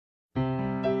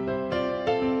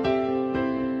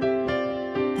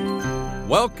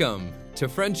Welcome to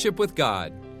Friendship with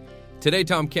God. Today,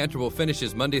 Tom Cantor will finish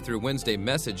his Monday through Wednesday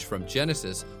message from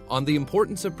Genesis on the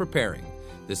importance of preparing.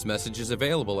 This message is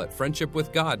available at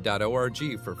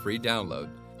friendshipwithgod.org for free download.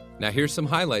 Now here's some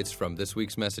highlights from this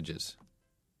week's messages.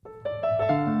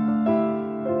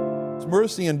 His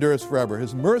mercy endures forever.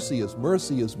 His mercy is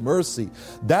mercy is mercy.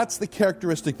 That's the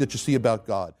characteristic that you see about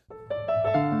God.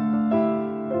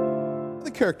 The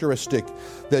characteristic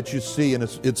that you see, and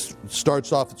it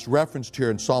starts off, it's referenced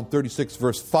here in Psalm 36,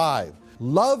 verse 5.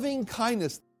 Loving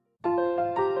kindness.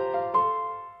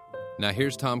 Now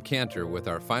here's Tom Cantor with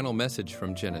our final message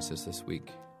from Genesis this week.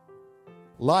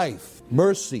 Life,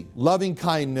 mercy, loving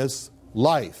kindness,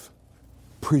 life.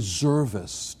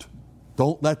 Preservest.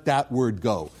 Don't let that word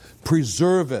go.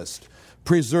 Preservest.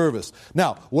 Preservest.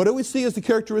 Now, what do we see as the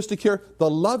characteristic here? The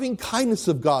loving kindness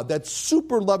of God, that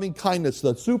super loving kindness,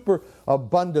 that super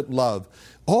abundant love.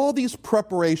 All these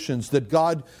preparations that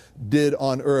God did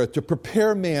on earth to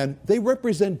prepare man, they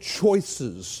represent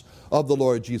choices of the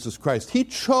Lord Jesus Christ. He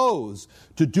chose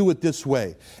to do it this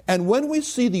way. And when we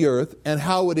see the earth and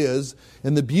how it is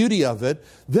and the beauty of it,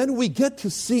 then we get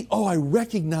to see, oh, I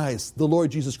recognize the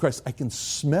Lord Jesus Christ. I can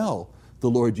smell the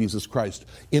Lord Jesus Christ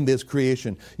in this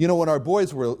creation. You know, when our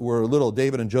boys were little,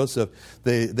 David and Joseph,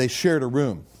 they shared a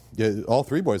room. All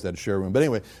three boys had to share a room. But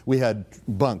anyway, we had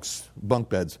bunk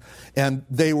beds. And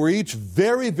they were each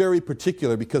very, very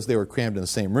particular, because they were crammed in the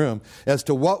same room, as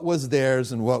to what was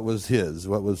theirs and what was his,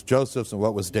 what was Joseph's and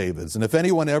what was David's. And if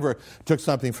anyone ever took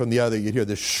something from the other, you'd hear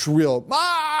this shrill,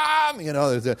 "Mom!" You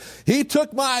know, he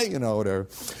took my, you know, whatever.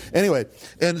 Anyway,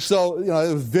 and so, you know,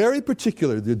 it was very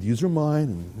particular. These are mine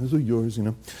and these are yours, you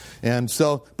know. And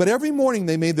so, but every morning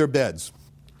they made their beds.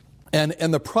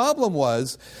 And the problem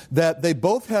was that they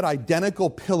both had identical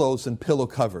pillows and pillow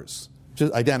covers.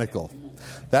 Just identical.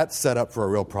 That's set up for a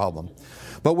real problem.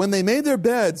 But when they made their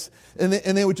beds, and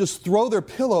they would just throw their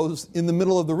pillows in the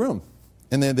middle of the room,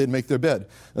 and then they'd make their bed.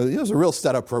 It was a real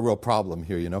setup for a real problem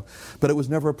here, you know. But it was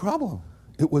never a problem.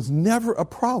 It was never a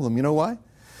problem. You know why?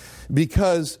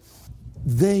 Because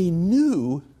they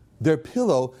knew their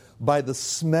pillow by the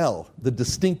smell, the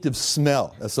distinctive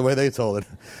smell. That's the way they told it.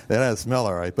 They had a smell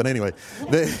all right. But anyway,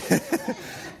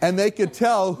 and they could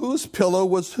tell whose pillow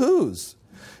was whose.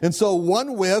 And so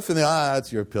one whiff, and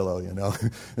that's your pillow, you know.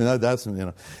 And that's, you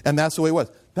know. And that's the way it was.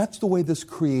 That's the way this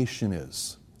creation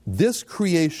is. This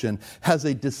creation has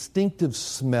a distinctive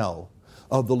smell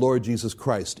of the Lord Jesus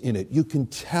Christ in it. You can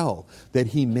tell that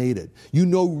He made it. You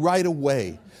know right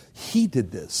away He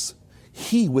did this.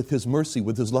 He, with His mercy,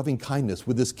 with His loving kindness,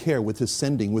 with His care, with His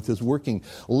sending, with His working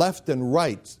left and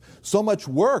right. So much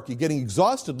work, you're getting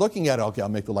exhausted looking at it. Okay, I'll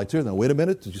make the lights here. Then wait a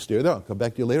minute, did you stay there? I'll come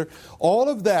back to you later. All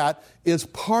of that is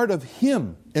part of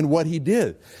Him and what He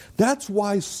did. That's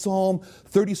why Psalm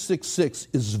 36:6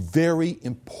 is very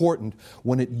important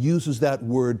when it uses that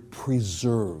word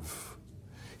preserve.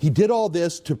 He did all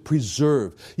this to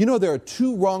preserve. You know, there are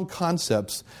two wrong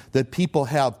concepts that people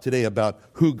have today about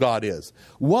who God is.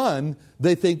 One,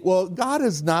 they think, well, God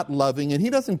is not loving, and He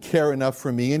doesn't care enough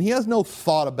for me, and He has no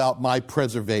thought about my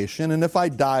preservation, and if I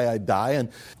die, I die. And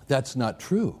that's not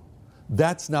true.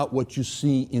 That's not what you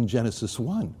see in Genesis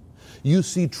 1. You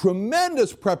see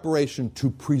tremendous preparation to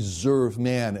preserve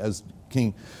man, as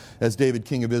David,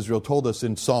 king of Israel, told us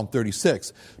in Psalm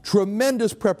 36.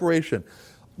 Tremendous preparation.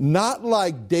 Not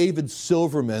like David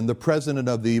Silverman, the president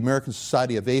of the American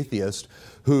Society of Atheists,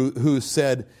 who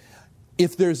said,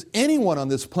 if there's anyone on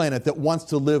this planet that wants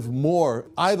to live more,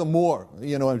 I the more,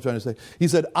 you know what I'm trying to say? He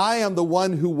said, I am the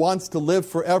one who wants to live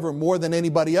forever more than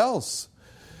anybody else,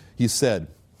 he said.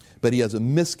 But he has a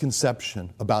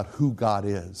misconception about who God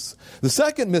is. The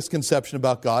second misconception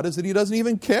about God is that He doesn't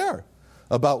even care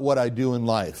about what I do in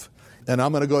life. And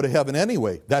I'm going to go to heaven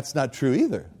anyway. That's not true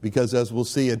either. Because as we'll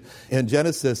see in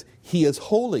Genesis, He is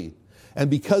holy. And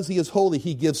because He is holy,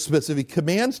 He gives specific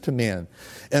commands to man.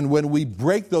 And when we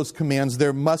break those commands,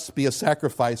 there must be a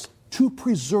sacrifice to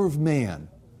preserve man.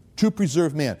 To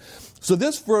preserve man. So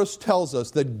this verse tells us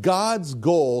that God's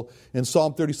goal in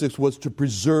Psalm 36 was to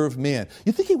preserve man.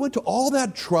 You think He went to all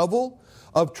that trouble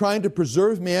of trying to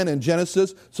preserve man in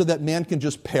Genesis so that man can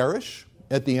just perish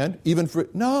at the end?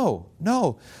 No.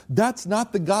 That's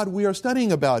not the God we are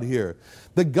studying about here.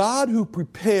 The God who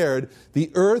prepared the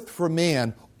earth for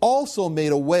man also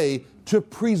made a way to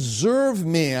preserve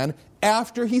man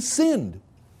after he sinned.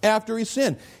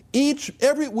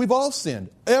 We've all sinned.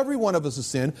 Every one of us has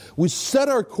sinned. We set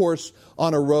our course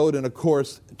on a road and a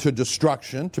course to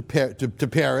destruction, to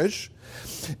perish.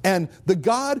 And the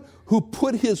God who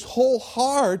put His whole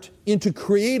heart into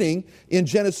creating in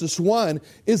Genesis 1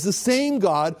 is the same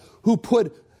God who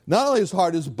put not only his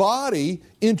heart, his body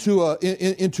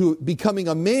into becoming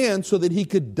a man so that he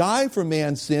could die for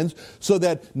man's sins, so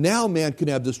that now man can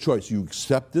have this choice. You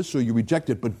accept this or you reject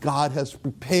it, but God has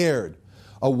prepared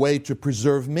a way to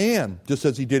preserve man, just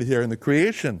as he did here in the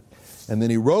creation. And then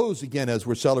he rose again, as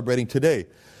we're celebrating today,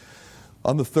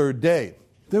 on the third day.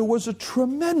 There was a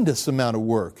tremendous amount of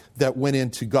work that went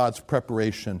into God's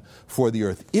preparation for the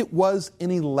earth. It was an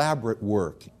elaborate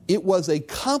work. It was a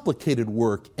complicated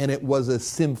work, and it was a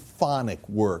symphonic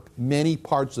work. Many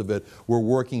parts of it were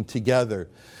working together.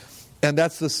 And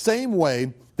that's the same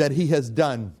way that he has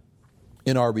done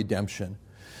in our redemption.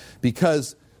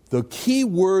 Because the key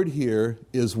word here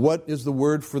is, what is the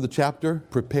word for the chapter?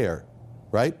 Prepare,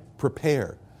 right?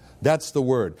 Prepare. That's the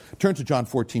word. Turn to John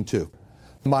 14:2.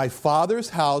 My Father's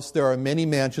house, there are many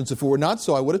mansions. If it were not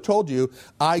so, I would have told you,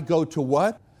 I go to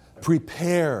what?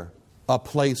 Prepare a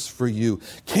place for you.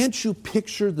 Can't you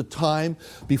picture the time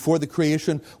before the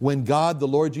creation when God, the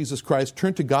Lord Jesus Christ,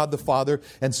 turned to God the Father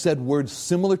and said words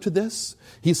similar to this?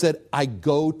 He said, I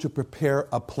go to prepare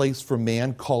a place for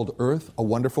man called earth, a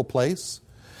wonderful place.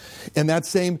 In that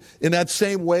same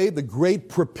way, the great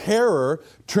preparer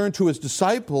turned to his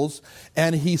disciples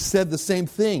and he said the same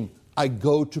thing. I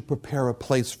go to prepare a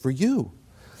place for you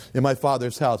in my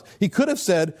Father's house. He could have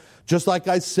said, just like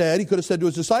I said, he could have said to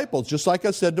his disciples, just like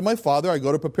I said to my Father, I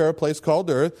go to prepare a place called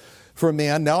earth for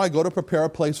man. Now I go to prepare a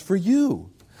place for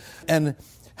you. And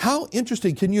how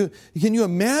interesting. Can you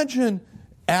imagine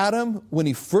Adam when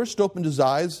he first opened his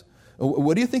eyes?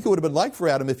 What do you think it would have been like for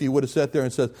Adam if he would have sat there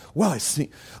and said, well, I see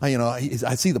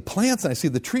the plants and I see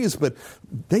the trees, but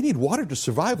they need water to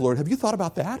survive, Lord. Have you thought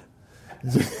about that?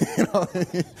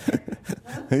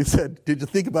 He said, did you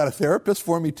think about a therapist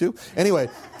for me too? Anyway,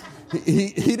 he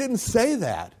didn't say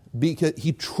that because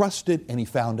he trusted and he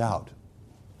found out.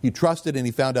 He trusted and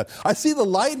he found out. I see the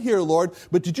light here, Lord,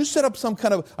 but did you set up some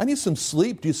kind of, I need some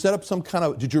sleep. Did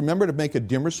you remember to make a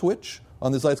dimmer switch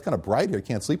on this light? It's kind of bright here. I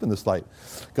can't sleep in this light.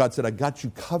 God said, I got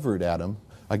you covered, Adam.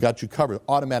 I got you covered.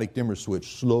 Automatic dimmer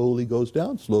switch. Slowly goes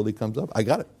down, slowly comes up. I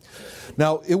got it.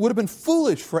 Now, it would have been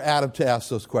foolish for Adam to ask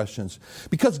those questions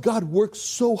because God worked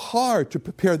so hard to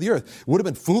prepare the earth. It would have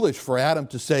been foolish for Adam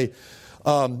to say,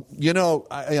 I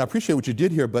appreciate what you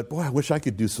did here, but boy, I wish I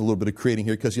could do a little bit of creating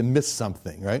here because you missed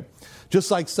something, right?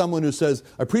 Just like someone who says,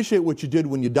 I appreciate what you did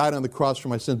when you died on the cross for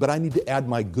my sins, but I need to add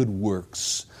my good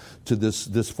works to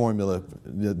this formula.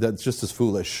 That's just as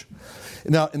foolish.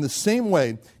 Now, in the same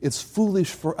way, it's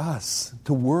foolish for us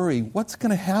to worry what's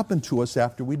going to happen to us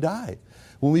after we die.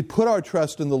 When we put our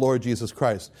trust in the Lord Jesus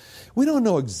Christ, we don't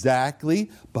know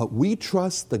exactly, but we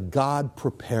trust the God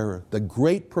preparer, the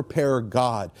great preparer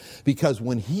God. Because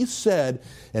when he said,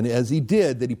 and as he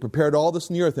did, that he prepared all this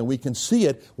in the earth, and we can see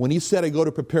it, when he said, I go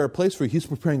to prepare a place for you, he's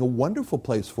preparing a wonderful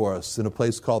place for us in a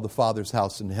place called the Father's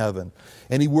house in heaven.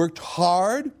 And he worked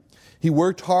hard. He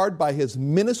worked hard by his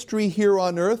ministry here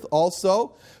on earth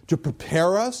also to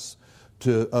prepare us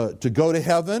to go to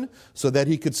heaven so that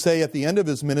he could say at the end of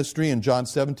his ministry in John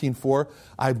 17:4,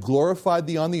 I've glorified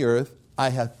thee on the earth.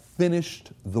 I have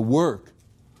finished the work,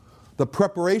 the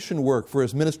preparation work for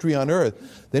his ministry on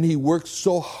earth. Then he worked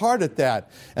so hard at that.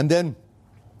 And then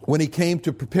when he came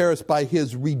to prepare us by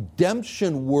his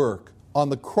redemption work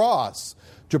on the cross,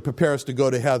 to prepare us to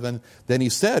go to heaven, then he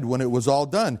said, when it was all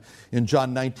done, in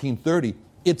John 19:30,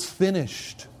 it's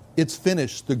finished. It's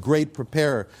finished. The great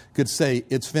preparer could say,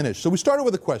 it's finished. So we started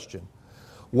with a question.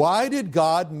 Why did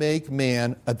God make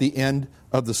man at the end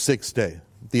of the sixth day?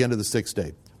 At the end of the sixth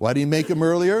day. Why did he make him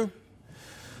earlier?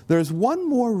 There's one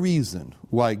more reason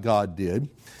why God did,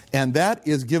 and that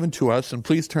is given to us, and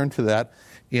please turn to that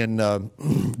in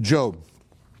Job.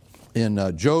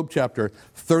 In Job chapter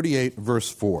 38, verse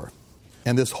 4.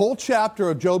 And this whole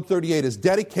chapter of Job 38 is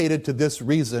dedicated to this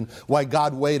reason why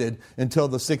God waited until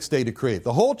the sixth day to create.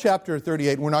 The whole chapter of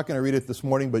 38, we're not going to read it this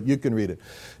morning, but you can read it.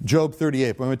 Job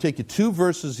 38. But I'm going to take you two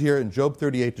verses here in Job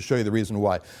 38 to show you the reason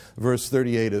why. Verse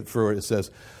 38, it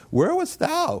says, Where wast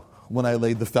thou when I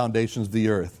laid the foundations of the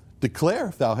earth? Declare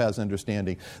if thou hast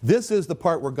understanding. This is the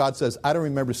part where God says, I don't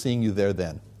remember seeing you there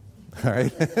then. All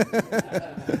right?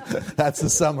 That's the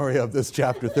summary of this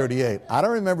chapter 38. I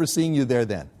don't remember seeing you there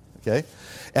then. Okay?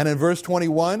 And in verse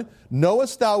 21,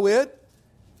 knowest thou it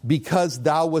because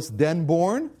thou wast then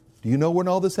born? Do you know when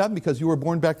all this happened? Because you were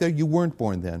born back there? You weren't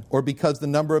born then. Or because the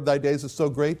number of thy days is so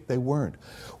great? They weren't.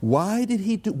 Why did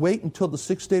he wait until the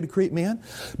sixth day to create man?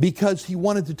 Because he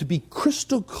wanted it to be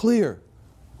crystal clear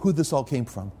who this all came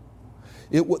from.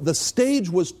 The stage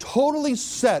was totally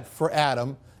set for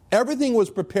Adam Everything was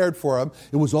prepared for him.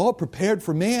 It was all prepared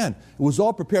for man. It was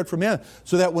all prepared for man.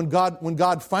 So that when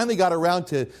God finally got around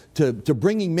to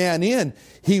bringing man in,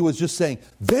 he was just saying,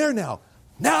 there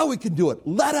now we can do it.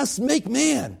 Let us make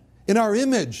man in our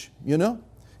image, you know.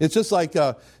 It's just like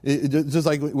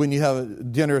when you have a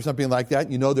dinner or something like that,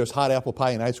 you know there's hot apple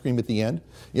pie and ice cream at the end.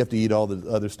 You have to eat all the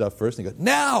other stuff first. And you go,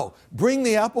 now bring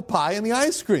the apple pie and the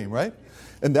ice cream, right?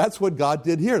 And that's what God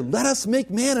did here. Let us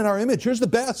make man in our image. Here's the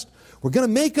best. We're going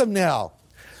to make him now.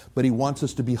 But he wants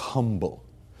us to be humble.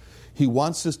 He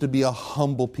wants us to be a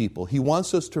humble people. He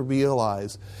wants us to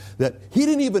realize that he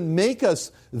didn't even make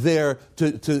us there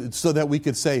so that we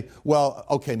could say, well,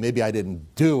 okay, maybe I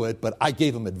didn't do it, but I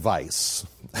gave him advice.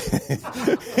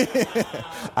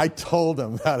 I told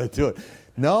him how to do it.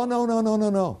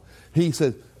 No. He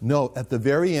says, no, at the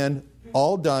very end,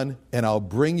 all done, and I'll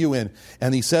bring you in.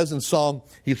 And he says in Psalm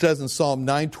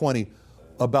 9:20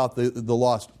 about the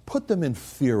lost, put them in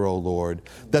fear, O Lord,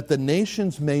 that the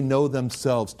nations may know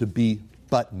themselves to be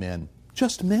but men,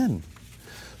 just men.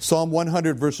 Psalm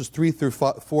 100 verses 3 through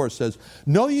 4 says,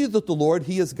 know ye that the Lord,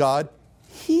 he is God,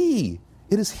 it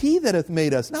is he that hath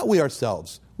made us, not we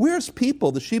ourselves. We are his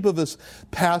people, the sheep of his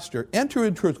pasture. Enter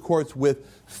into his courts with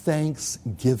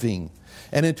thanksgiving,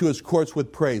 and into his courts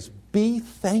with praise. Be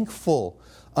thankful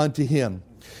unto him.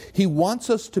 He wants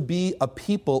us to be a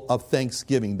people of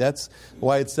thanksgiving. That's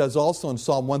why it says also in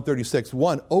Psalm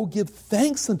 136:1, oh, give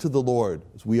thanks unto the Lord,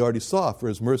 as we already saw, for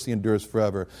his mercy endures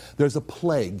forever. There's a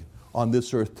plague on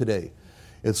this earth today.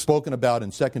 It's spoken about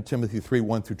in 2 Timothy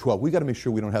 3:1 through 12. We've got to make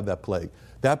sure we don't have that plague.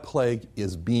 That plague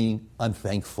is being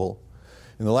unthankful.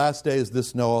 In the last days,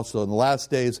 this know also, in the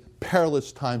last days,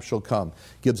 perilous times shall come.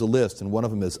 Gives a list, and one of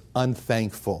them is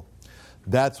unthankful.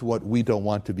 That's what we don't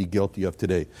want to be guilty of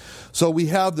today. So we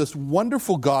have this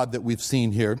wonderful God that we've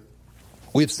seen here.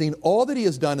 We've seen all that he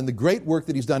has done and the great work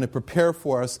that he's done to prepare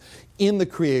for us in the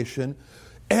creation.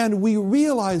 And we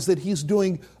realize that he's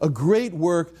doing a great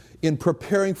work in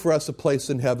preparing for us a place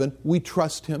in heaven. We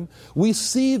trust him. We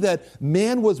see that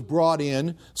man was brought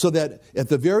in so that at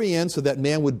the very end, so that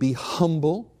man would be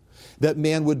humble, that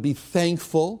man would be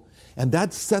thankful, and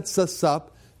that sets us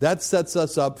up. That sets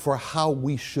us up for how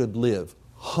we should live.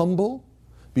 Humble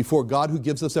before God who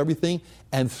gives us everything,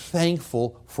 and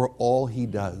thankful for all he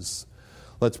does.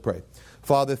 Let's pray.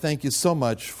 Father, thank you so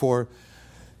much for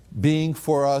being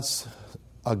for us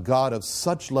a God of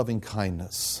such loving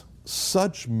kindness,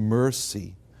 such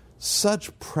mercy,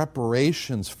 such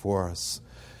preparations for us,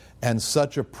 and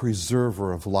such a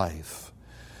preserver of life.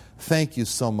 Thank you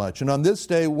so much. And on this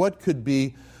day, what could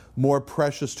be more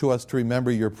precious to us to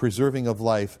remember your preserving of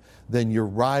life than your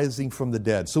rising from the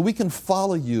dead, so we can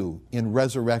follow you in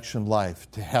resurrection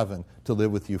life to heaven to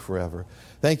live with you forever.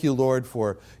 Thank you, Lord,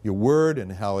 for your word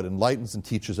and how it enlightens and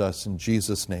teaches us. In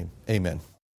Jesus' name, amen.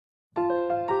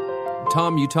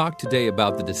 Tom, you talked today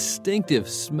about the distinctive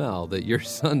smell that your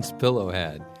son's pillow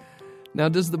had. Now,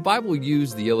 does the Bible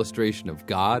use the illustration of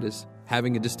God as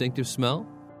having a distinctive smell?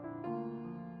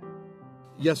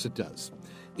 Yes, it does.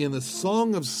 In the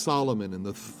Song of Solomon, in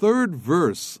the third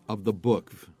verse of the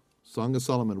book, Song of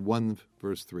Solomon 1,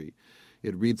 verse 3,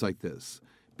 it reads like this: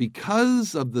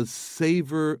 because of the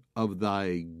savor of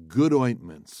thy good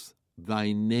ointments,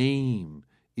 thy name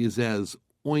is as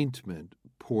ointment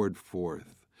poured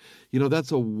forth. You know,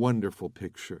 that's a wonderful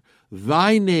picture.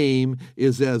 Thy name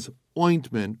is as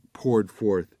ointment poured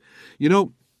forth. You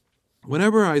know,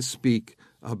 whenever I speak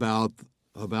about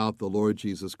the Lord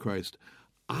Jesus Christ,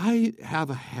 I have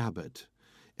a habit,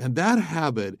 and that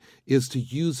habit is to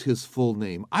use his full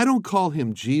name. I don't call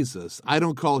him Jesus. I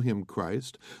don't call him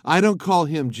Christ. I don't call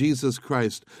him Jesus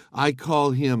Christ. I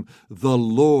call him the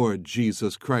Lord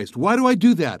Jesus Christ. Why do I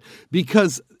do that?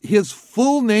 Because his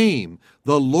full name,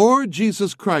 the Lord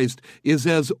Jesus Christ, is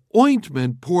as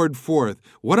ointment poured forth.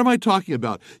 What am I talking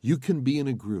about? You can be in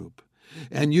a group,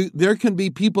 and there can be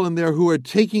people in there who are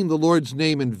taking the Lord's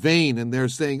name in vain, and they're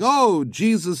saying, oh,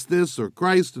 Jesus this or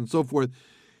Christ and so forth.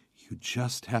 You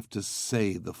just have to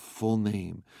say the full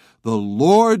name, the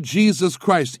Lord Jesus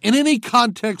Christ, in any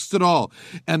context at all.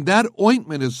 And that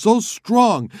ointment is so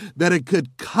strong that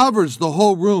it covers the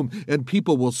whole room, and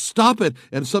people will stop it.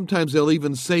 And sometimes they'll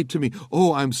even say to me,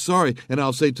 oh, I'm sorry. And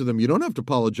I'll say to them, you don't have to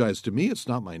apologize to me. It's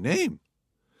not my name.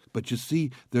 But you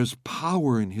see, there's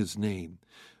power in his name.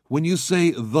 When you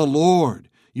say the Lord,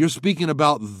 you're speaking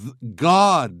about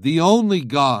God, the only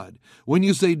God. When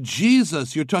you say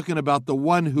Jesus, you're talking about the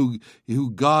one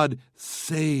who God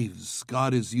saves.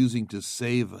 God is using to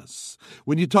save us.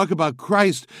 When you talk about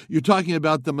Christ, you're talking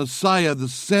about the Messiah, the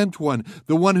sent one,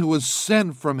 the one who was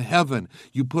sent from heaven.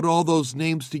 You put all those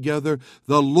names together,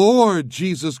 the Lord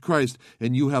Jesus Christ,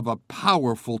 and you have a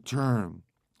powerful term.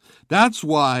 That's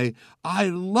why I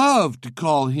love to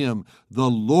call him the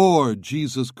Lord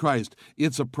Jesus Christ.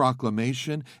 It's a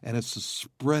proclamation and it's a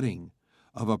spreading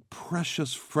of a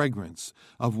precious fragrance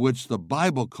of which the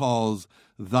Bible calls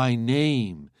thy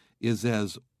name is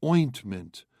as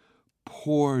ointment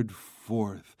poured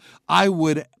forth. I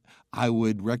would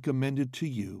recommend it to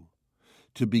you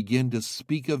to begin to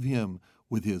speak of him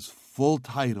with his full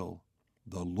title,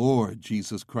 the Lord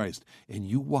Jesus Christ. And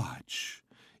you watch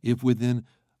if within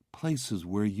places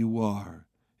where you are,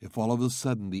 if all of a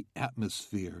sudden the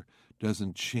atmosphere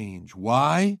doesn't change.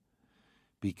 Why?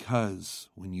 Because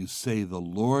when you say the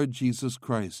Lord Jesus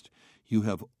Christ, you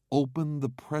have opened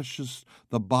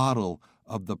the bottle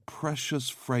of the precious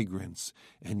fragrance,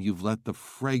 and you've let the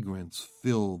fragrance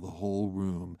fill the whole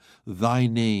room. Thy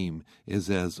name is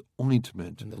as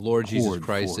ointment. And the Lord Jesus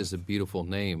Christ forth. is a beautiful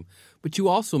name. But you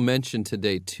also mentioned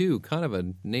today, too, kind of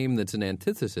a name that's an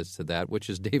antithesis to that, which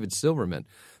is David Silverman,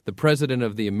 the president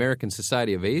of the American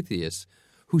Society of Atheists,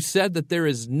 who said that there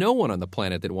is no one on the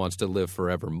planet that wants to live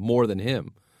forever more than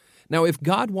him. Now, if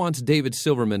God wants David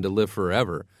Silverman to live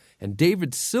forever, and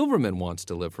David Silverman wants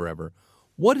to live forever,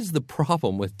 what is the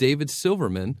problem with David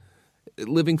Silverman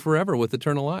living forever with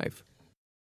eternal life?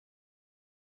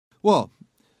 Well,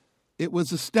 it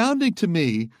was astounding to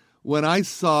me when I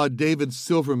saw David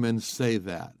Silverman say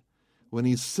that. When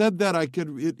he said that,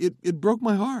 it broke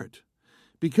my heart.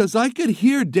 Because I could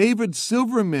hear David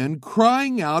Silverman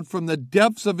crying out from the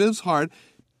depths of his heart,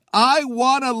 I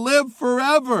want to live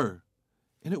forever.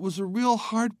 And it was a real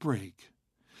heartbreak.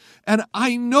 And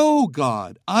I know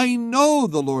God, I know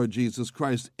the Lord Jesus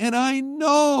Christ, and I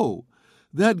know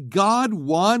that God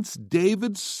wants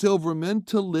David Silverman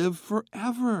to live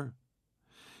forever.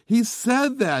 He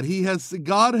said that.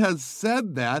 God has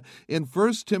said that in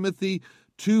 1 Timothy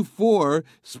 2:4.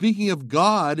 Speaking of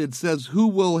God, it says, who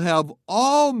will have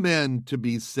all men to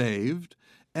be saved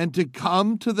and to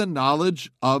come to the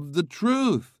knowledge of the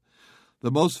truth.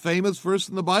 The most famous verse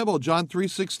in the Bible, John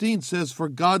 3:16, says, for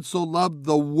God so loved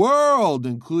the world,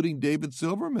 including David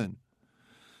Silverman.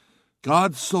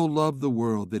 God so loved the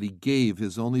world that he gave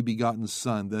his only begotten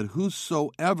Son, that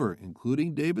whosoever,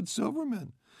 including David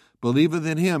Silverman, believeth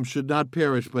in him should not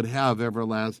perish but have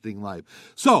everlasting life.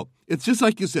 So, it's just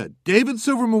like you said, David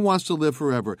Silverman wants to live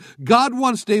forever. God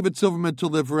wants David Silverman to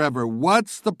live forever.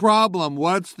 What's the problem?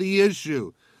 What's the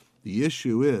issue? The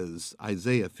issue is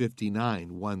Isaiah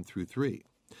 59, 1-3,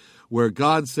 where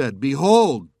God said,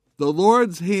 behold, the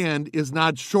Lord's hand is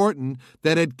not shortened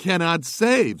that it cannot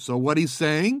save. So what he's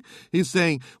saying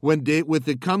when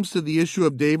it comes to the issue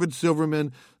of David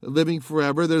Silverman living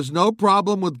forever, there's no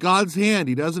problem with God's hand.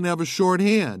 He doesn't have a short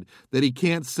hand that he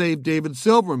can't save David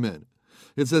Silverman.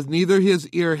 It says, neither his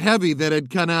ear heavy that it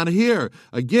cannot hear.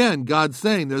 Again, God's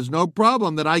saying there's no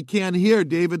problem that I can't hear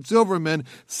David Silverman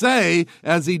say,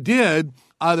 as he did,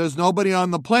 there's nobody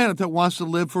on the planet that wants to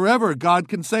live forever. God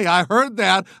can say, I heard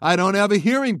that. I don't have a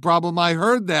hearing problem. I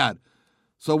heard that.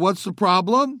 So what's the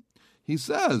problem? He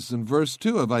says in verse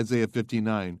 2 of Isaiah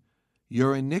 59,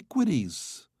 your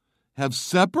iniquities have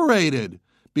separated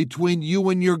between you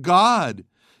and your God,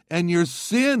 and your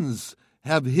sins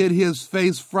have hid his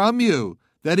face from you,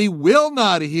 that he will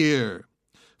not hear.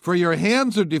 For your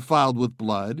hands are defiled with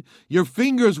blood, your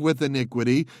fingers with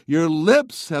iniquity, your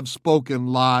lips have spoken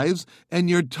lies, and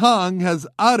your tongue has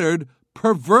uttered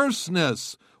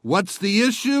perverseness. What's the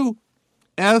issue?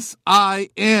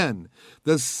 S-I-N.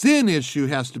 The sin issue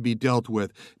has to be dealt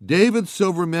with. David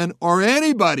Silverman, or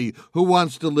anybody who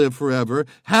wants to live forever,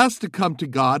 has to come to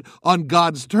God on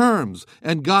God's terms.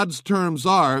 And God's terms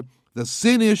are, the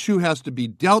sin issue has to be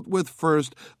dealt with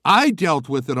first. I dealt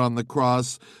with it on the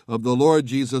cross of the Lord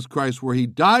Jesus Christ, where he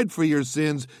died for your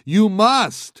sins. You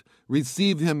must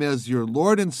receive him as your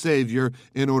Lord and Savior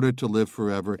in order to live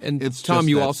forever. And Tom,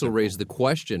 you also raised the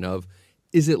question of,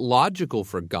 is it logical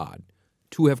for God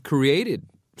to have created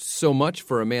so much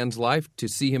for a man's life to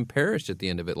see him perish at the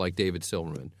end of it, like David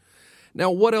Silverman? Now,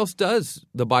 what else does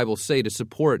the Bible say to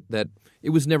support that it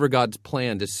was never God's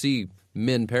plan to see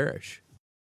men perish?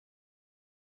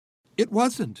 It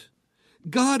wasn't.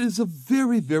 God is a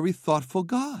very, very thoughtful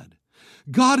God.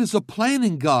 God is a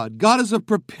planning God. God is a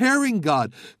preparing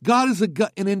God. God is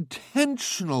an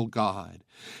intentional God.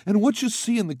 And what you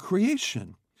see in the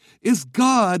creation is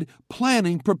God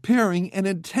planning, preparing, and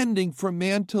intending for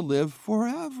man to live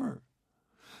forever.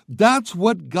 That's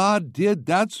what God did.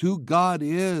 That's who God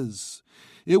is.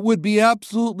 It would be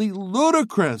absolutely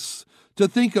ludicrous to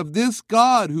think of this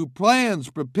God who plans,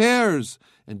 prepares,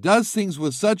 and does things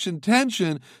with such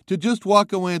intention to just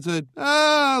walk away and say,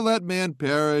 let man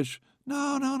perish.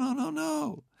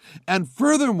 No. And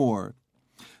furthermore,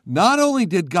 not only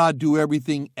did God do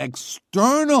everything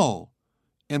external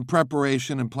in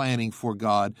preparation and planning for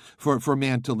God, for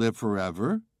man to live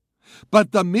forever,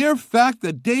 but the mere fact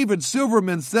that David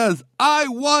Silverman says, I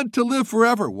want to live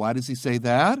forever. Why does he say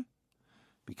that?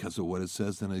 Because of what it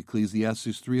says in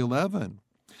Ecclesiastes 3:11.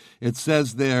 It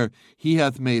says there, he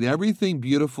hath made everything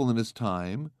beautiful in his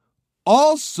time.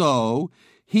 Also,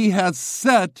 he has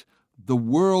set the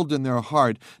world in their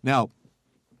heart. Now,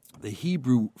 the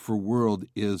Hebrew for world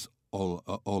is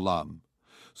olam.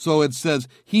 So it says,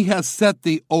 he has set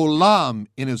the olam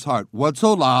in his heart. What's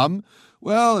olam?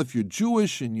 Well, if you're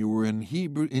Jewish and you were in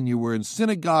Hebrew and you were in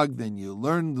synagogue, then you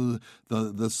learned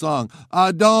the song,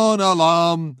 Adon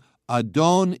Olam.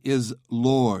 Adon is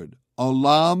Lord.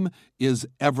 Olam is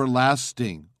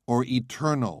everlasting or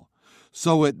eternal.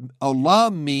 So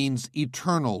olam means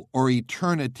eternal or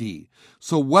eternity.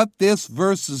 So what this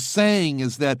verse is saying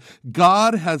is that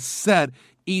God has set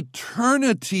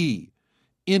eternity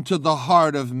into the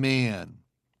heart of man.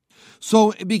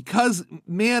 So because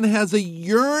man has a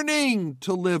yearning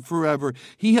to live forever,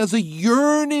 he has a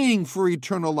yearning for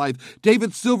eternal life.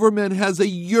 David Silverman has a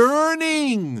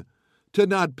yearning to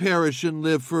not perish and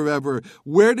live forever.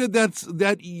 Where did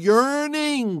that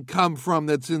yearning come from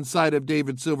that's inside of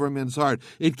David Silverman's heart?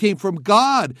 It came from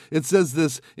God. It says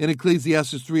this in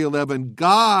Ecclesiastes 3:11.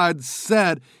 God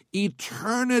set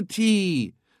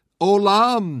eternity,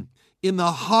 olam, in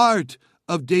the heart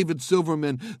of David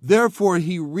Silverman. Therefore,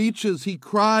 he reaches, he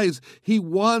cries, he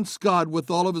wants God with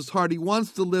all of his heart. He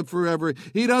wants to live forever.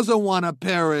 He doesn't want to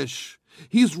perish.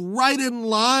 He's right in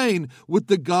line with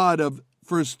the God of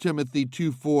 1 Timothy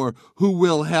 2:4, who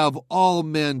will have all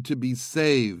men to be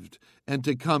saved and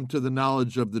to come to the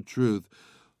knowledge of the truth.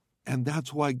 And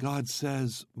that's why God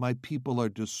says, my people are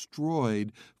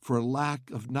destroyed for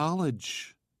lack of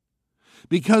knowledge,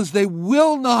 because they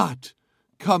will not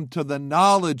come to the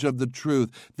knowledge of the truth.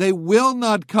 They will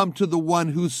not come to the one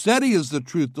who said he is the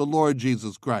truth, the Lord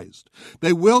Jesus Christ.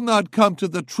 They will not come to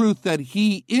the truth that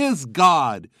he is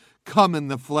God, come in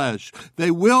the flesh.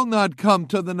 They will not come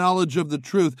to the knowledge of the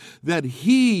truth that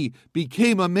he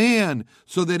became a man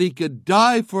so that he could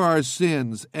die for our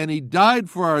sins, and he died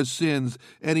for our sins,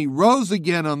 and he rose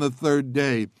again on the third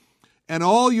day. And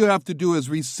all you have to do is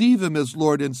receive him as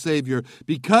Lord and Savior.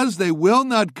 Because they will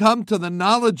not come to the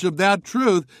knowledge of that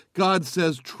truth, God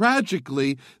says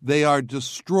tragically they are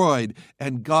destroyed.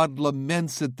 And God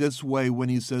laments it this way when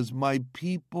he says, my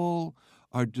people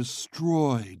are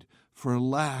destroyed for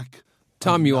lack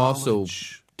Tom, of you knowledge. also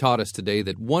taught us today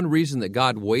that one reason that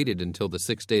God waited until the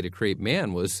sixth day to create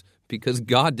man was because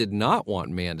God did not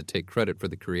want man to take credit for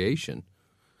the creation.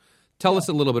 Tell us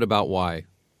a little bit about why.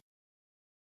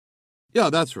 Yeah,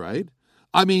 that's right.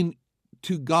 I mean,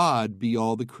 to God be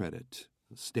all the credit.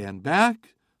 Stand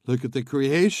back, look at the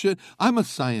creation. I'm a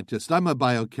scientist. I'm a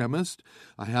biochemist.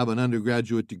 I have an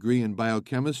undergraduate degree in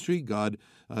biochemistry. God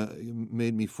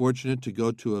made me fortunate to go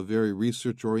to a very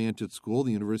research-oriented school,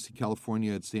 the University of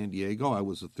California at San Diego. I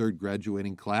was a third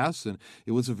graduating class, and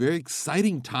it was a very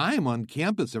exciting time on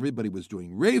campus. Everybody was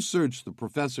doing research. The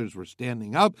professors were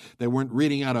standing up. They weren't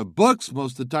reading out of books.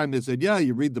 Most of the time they said, yeah,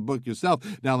 you read the book yourself.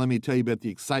 Now let me tell you about the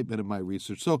excitement of my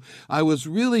research. So I was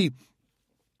really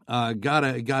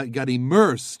got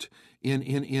immersed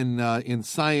in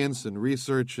science and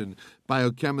research and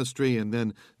biochemistry, and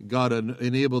then God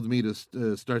enabled me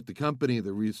to start the company.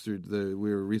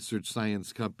 We're a research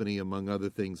science company, among other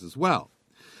things as well.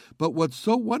 But what's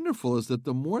so wonderful is that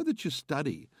the more that you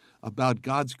study about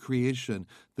God's creation,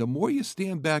 the more you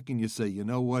stand back and you say, you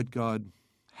know what, God,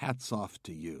 hats off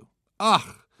to you.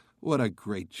 What a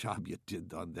great job you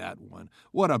did on that one.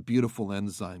 What a beautiful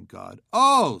enzyme, God.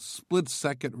 Oh,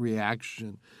 split-second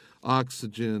reaction.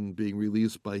 Oxygen being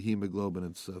released by hemoglobin,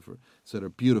 etc.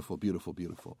 Beautiful, beautiful,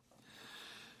 beautiful.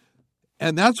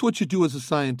 And that's what you do as a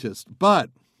scientist. But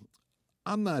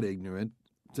I'm not ignorant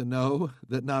to know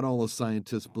that not all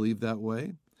scientists believe that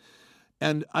way.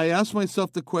 And I ask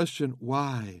myself the question,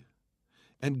 why?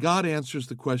 And God answers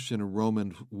the question in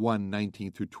Romans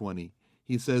 1:19 through 20.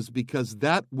 He says, because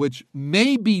that which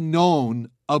may be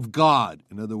known of God,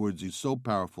 in other words, he's so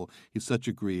powerful, he's such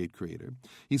a great creator.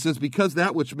 He says, because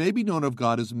that which may be known of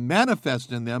God is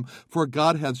manifest in them, for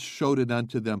God hath showed it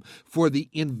unto them. For the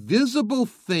invisible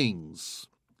things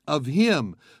of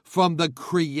him from the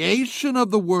creation of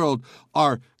the world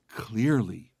are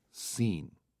clearly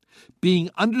seen, being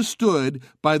understood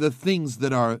by the things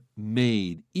that are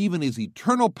made, even his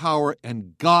eternal power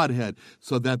and Godhead,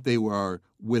 so that they are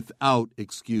without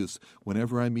excuse.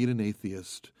 Whenever I meet an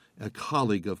atheist, a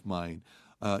colleague of mine,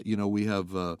 we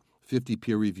have 50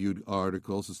 peer-reviewed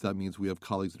articles. So that means we have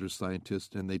colleagues that are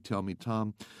scientists, and they tell me,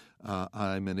 Tom,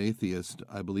 I'm an atheist.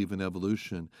 I believe in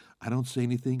evolution. I don't say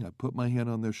anything. I put my hand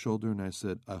on their shoulder, and I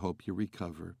said, I hope you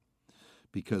recover,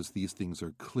 because these things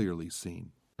are clearly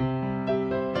seen.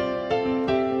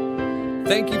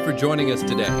 Thank you for joining us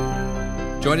today.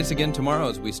 Join us again tomorrow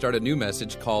as we start a new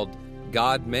message called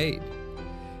God Made.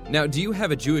 Now, do you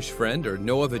have a Jewish friend or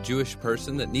know of a Jewish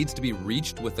person that needs to be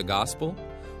reached with the gospel?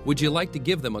 Would you like to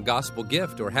give them a gospel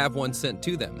gift or have one sent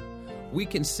to them? We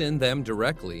can send them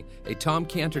directly a Tom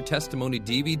Cantor Testimony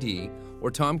DVD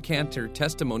or Tom Cantor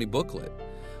Testimony booklet.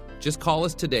 Just call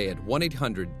us today at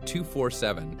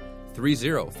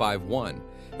 1-800-247-3051,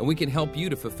 and we can help you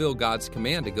to fulfill God's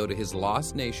command to go to his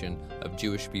lost nation of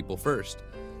Jewish people first.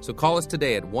 So call us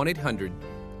today at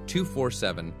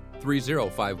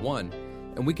 1-800-247-3051,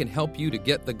 and we can help you to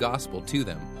get the gospel to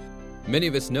them. Many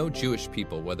of us know Jewish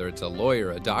people, whether it's a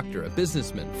lawyer, a doctor, a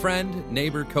businessman, friend,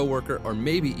 neighbor, coworker, or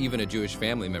maybe even a Jewish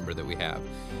family member that we have.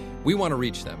 We want to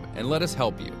reach them, and let us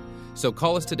help you. So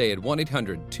call us today at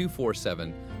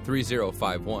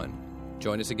 1-800-247-3051.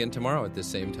 Join us again tomorrow at this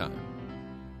same time.